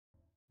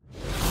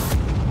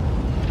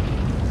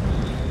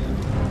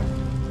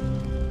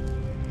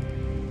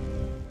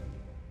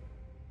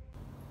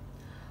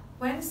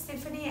When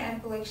Stefani and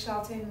Blake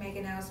Shelton make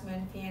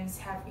announcement fans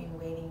have been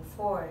waiting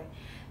for,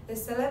 the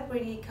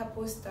celebrity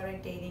couple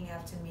started dating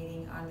after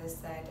meeting on the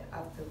set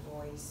of The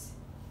Voice.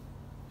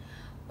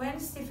 When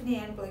Stefani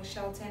and Blake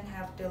Shelton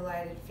have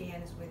delighted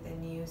fans with the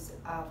news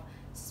of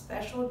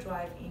special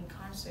drive-in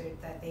concert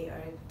that they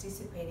are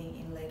participating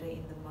in later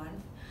in the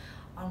month,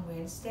 on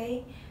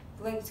Wednesday,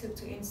 Blake took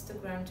to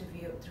Instagram to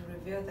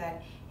reveal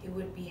that he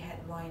would be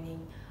headlining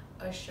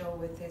a show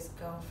with his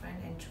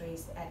girlfriend and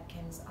Trace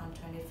Atkins on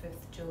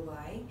 25th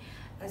July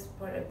as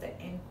part of the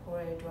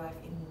Encore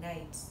Drive-In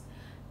Nights.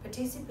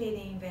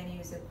 Participating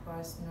venues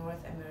across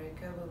North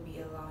America will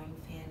be allowing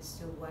fans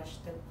to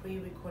watch the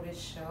pre-recorded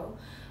show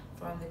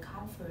from the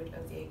comfort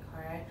of their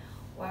car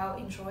while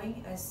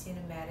enjoying a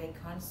cinematic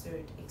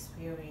concert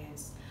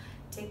experience.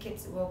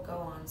 Tickets will go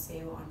on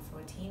sale on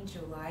 14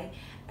 July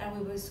and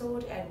will be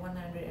sold at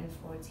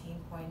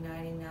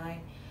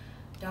 $114.99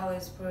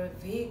 per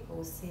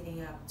vehicle,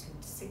 seating up to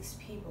 6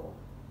 people.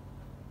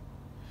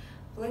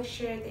 Blake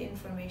shared the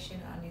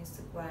information on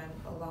Instagram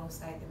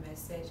alongside the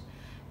message,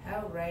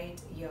 "Alright,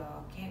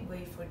 y'all, can't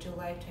wait for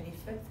July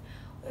 25th.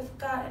 We've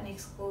got an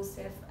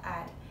exclusive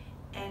at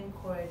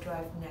Encore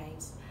Drive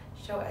Nights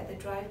show at the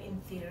drive-in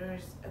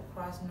theaters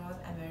across North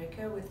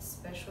America with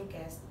special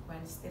guests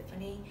Gwen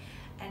Stefani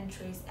and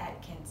Trace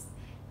Atkins.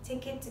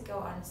 Tickets go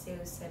on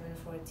sale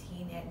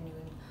 7:14 at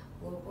noon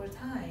local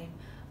time.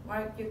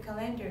 Mark your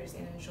calendars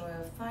and enjoy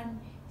a fun,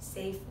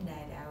 safe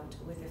night out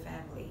with the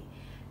family.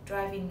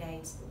 Driving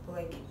Nights,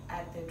 Blake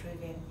at the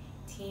Driven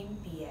Team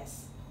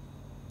BS."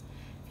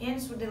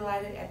 Fans were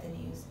delighted at the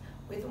news,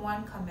 with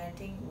one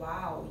commenting,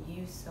 "Wow,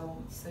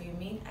 so you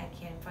mean I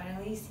can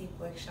finally see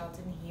Blake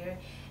Shelton here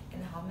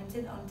in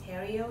Hamilton,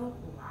 Ontario?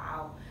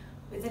 Wow."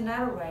 With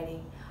another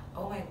writing,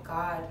 "Oh my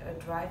god, a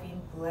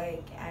drive-in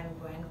Blake and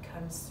Gwen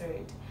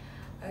concert."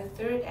 A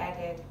third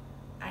added,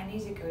 "I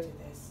need to go to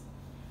this."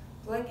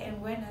 Blake and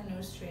Gwen are no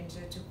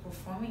stranger to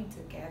performing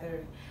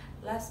together.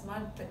 Last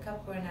month, the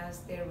couple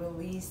announced their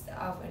release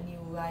of a new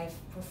live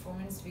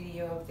performance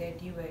video of their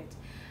duet,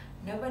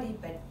 "Nobody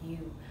But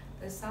You."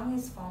 The song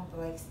is from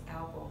Blake's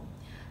album,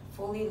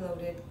 Fully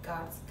Loaded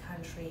God's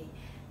Country,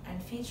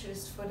 and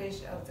features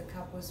footage of the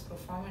couple's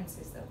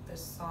performances of the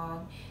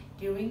song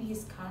during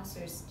his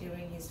concerts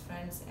during his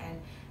Friends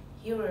and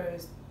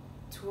Heroes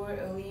tour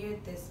earlier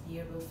this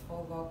year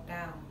before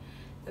lockdown.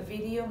 The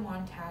video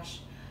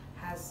montage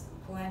has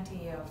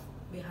plenty of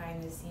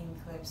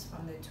behind-the-scenes clips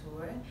from the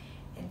tour,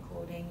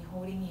 including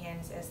holding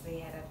hands as they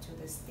head up to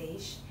the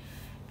stage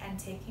and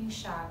taking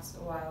shots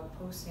while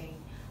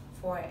posing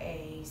for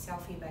a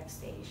selfie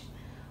backstage.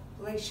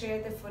 Blake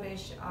shared the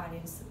footage on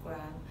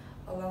Instagram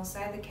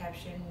alongside the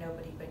caption,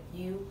 "Nobody But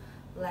You,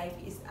 life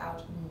is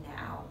out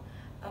now.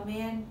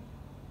 Man,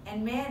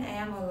 I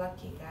am a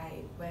lucky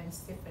guy, Gwen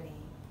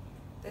Stefani."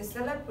 The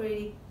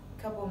celebrity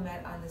couple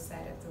met on the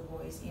set of The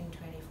Voice in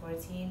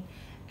 2014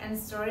 and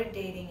started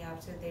dating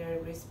after their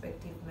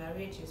respective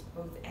marriages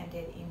both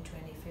ended in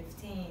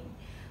 2015.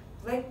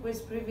 Blake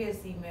was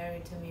previously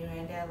married to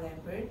Miranda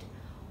Lambert,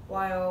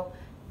 while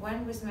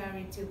Gwen was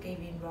married to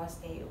Gavin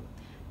Rossdale.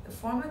 The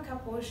former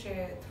couple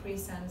share 3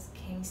 sons,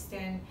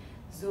 Kingston,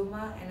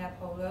 Zuma, and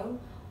Apollo,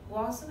 who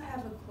also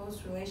have a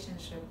close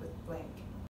relationship with Blake.